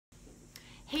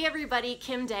Hey everybody,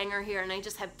 Kim Danger here, and I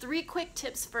just have 3 quick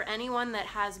tips for anyone that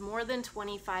has more than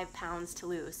 25 pounds to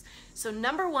lose. So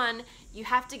number 1, you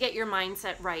have to get your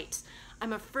mindset right.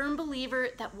 I'm a firm believer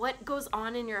that what goes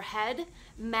on in your head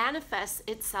manifests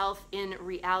itself in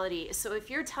reality. So if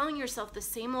you're telling yourself the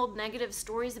same old negative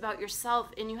stories about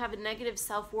yourself and you have a negative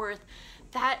self-worth,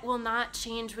 that will not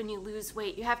change when you lose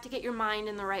weight. You have to get your mind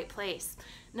in the right place.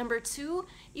 Number 2,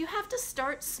 you have to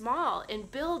start small and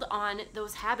build on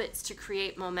those habits to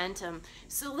create momentum.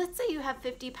 So let's say you have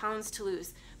 50 pounds to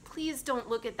lose. Please don't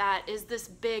look at that as this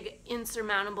big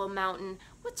insurmountable mountain.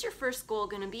 What's your first goal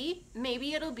going to be?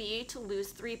 Maybe it'll be to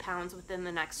lose 3 pounds within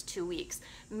the next 2 weeks.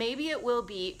 Maybe it will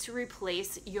be to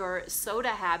replace your soda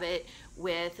habit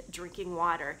with drinking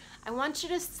water. I want you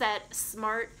to set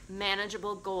smart,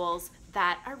 manageable goals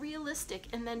that are realistic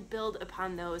and then build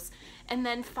upon those. And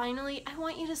then finally, I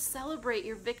want you to celebrate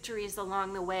your victories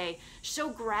along the way. Show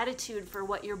gratitude for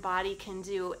what your body can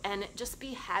do and just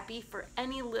be happy for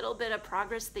any little bit of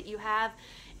progress that you have.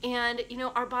 And you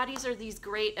know, our bodies are these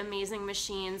great, amazing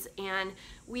machines, and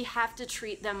we have to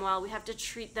treat them well. We have to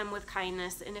treat them with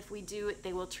kindness, and if we do,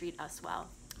 they will treat us well.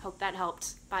 Hope that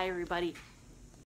helped. Bye, everybody.